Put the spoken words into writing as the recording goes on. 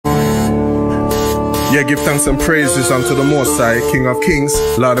Yeah, give thanks and praises unto the Most High, King of Kings,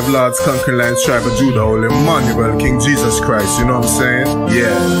 Lord of Lords, conquering Lions, tribe of Judah, Holy Emmanuel, King Jesus Christ, you know what I'm saying?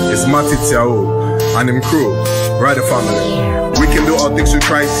 Yeah, it's M.T.P and him crew, Rider family. We can do all things through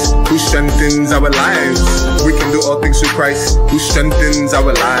Christ, who strengthens our lives. We can do all things through Christ, who strengthens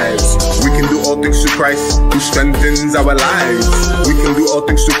our lives. We can do all things through Christ, who strengthens our lives. We can do all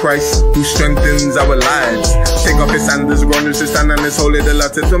things through Christ, who strengthens our lives. Take off his sandals, grown to stand on his holy, the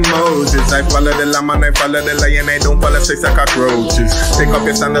law to Moses. I follow the lamb and I follow the lion, I don't follow sex like cockroaches. Take off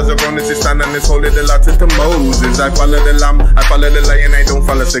his sandals, grown to stand on his holy, the law to Moses. I follow the lamb, I follow the lion, I don't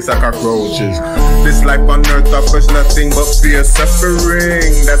follow sex like cockroaches. This life on earth offers nothing but fear, suffering.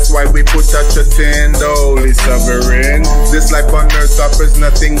 That's why we put our trust in the Holy Sovereign. This life on earth offers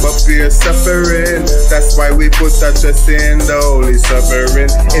nothing but fear, suffering. That's why we put our trust in the Holy Sovereign.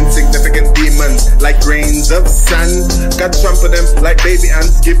 Insignificant demons like grains of sand, God trample them like baby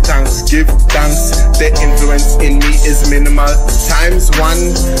ants. Give thanks, give thanks. The influence in me is minimal times one.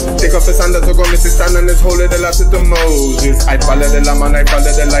 Take off the sandals, we're going to stand on his holy, the law to Moses. I follow the lamb and I follow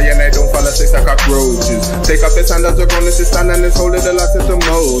the lion, I don't follow sex like cockroaches. Take off the sandals, we're going to stand on his holy, the law to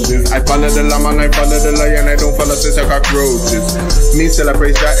Moses. I follow the lamb and I follow the lion, I don't follow sex like cockroaches. Me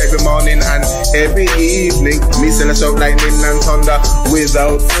celebrate that every morning and every evening. Me still shout lightning and thunder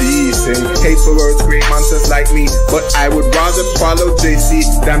without ceasing. Hateful words create monsters like me, but I would rather follow JC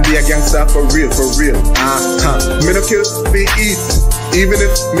than be a gangster for real, for real. Me no kill, be eat. Even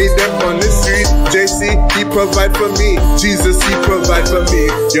if me them on the street, JC, he provide for me. Jesus, he provide for me.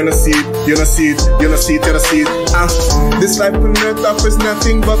 You know see it, you know see it, you know see it, you know see it. This life on earth offers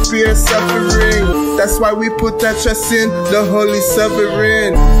nothing but fear, suffering. That's why we put that trust in the Holy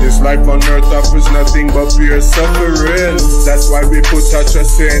Sovereign. This life on earth offers nothing but fear, suffering. That's why we put our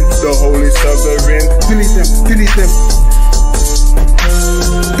trust in the Holy Sovereign. Delete them, delete them.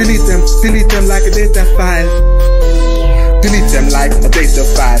 Delete them like a data file. Delete them like a data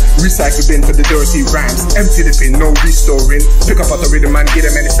file. Recycle bin for the dirty rhymes. Empty the bin, no restoring. Pick up out the rhythm and get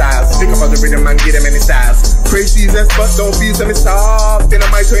them any styles. Pick up out the rhythm and get them any styles. Praise Jesus, but don't feel so soft. In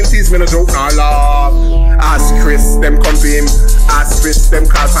my 20s, me no joke, no laugh. Ask Chris, them come to him. Ask Chris, them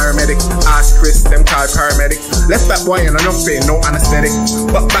call paramedic. Ask Chris, them call paramedic. Left that boy in enough pain, no anesthetic.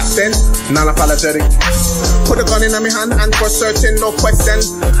 But back then, non-apologetic. Put a gun in my hand and for certain, no question,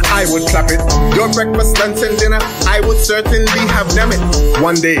 I would clap it. Your breakfast, lunch and dinner, I would certainly have them it.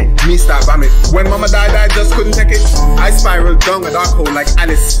 One day, me start vomit. When mama died, I just couldn't take it. I spiraled down a dark hole like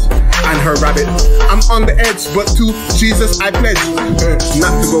Alice and her rabbit. I'm on the edge, but to Jesus I pledge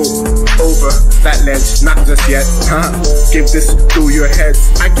not to go over that ledge, not just yet. Give this to your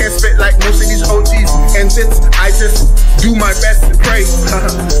heads. I can't spit like most of these OGs and zits. I just do my best to pray.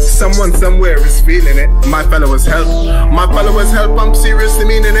 Someone somewhere is feeling it. My followers help. My followers help. I'm seriously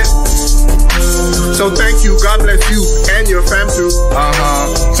meaning it. So thank you, God bless you and your fam too.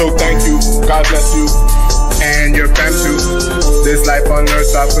 So thank you, God bless you and your fam too. This life on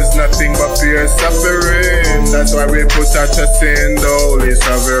earth offers nothing but fear, suffering. That's why we put our trust in the Holy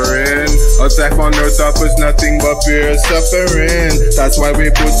Sovereign. This life on earth offers nothing but fear, suffering. That's why we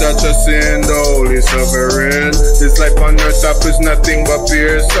put our trust in the Holy Sovereign. This life on earth offers nothing but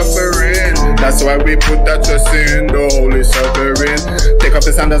fear, suffering. That's why we put our trust in the Holy Sovereign. Take off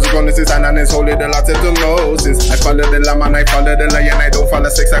the sandals, we're gonna stand on his holy, the law to Moses. I follow the lamb and I follow the lion, I don't follow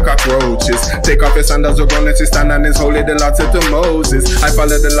sex like cockroaches. Take off his sandals, we're gonna stand on his holy, the law to Moses. I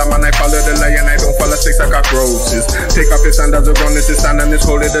follow the lamb and I follow the lion, I don't follow sex like cockroaches. Take off his sandals, we're gonna stand on his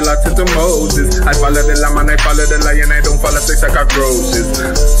holy, the law to Moses. I follow the lamb and I follow the lion, I don't follow sex like cockroaches.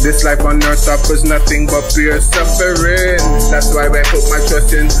 This life on earth offers nothing but fear, suffering. That's why I put my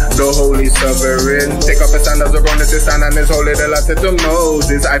trust in the Holy Sovereign. Take off his sandals, we're gonna stand on his holy, the law to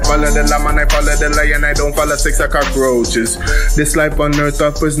Moses. I follow the lamb and I follow the lion, I don't follow sex like cockroaches. This life on earth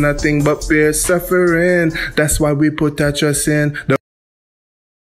offers nothing but fear, suffering. That's why we put our trust in the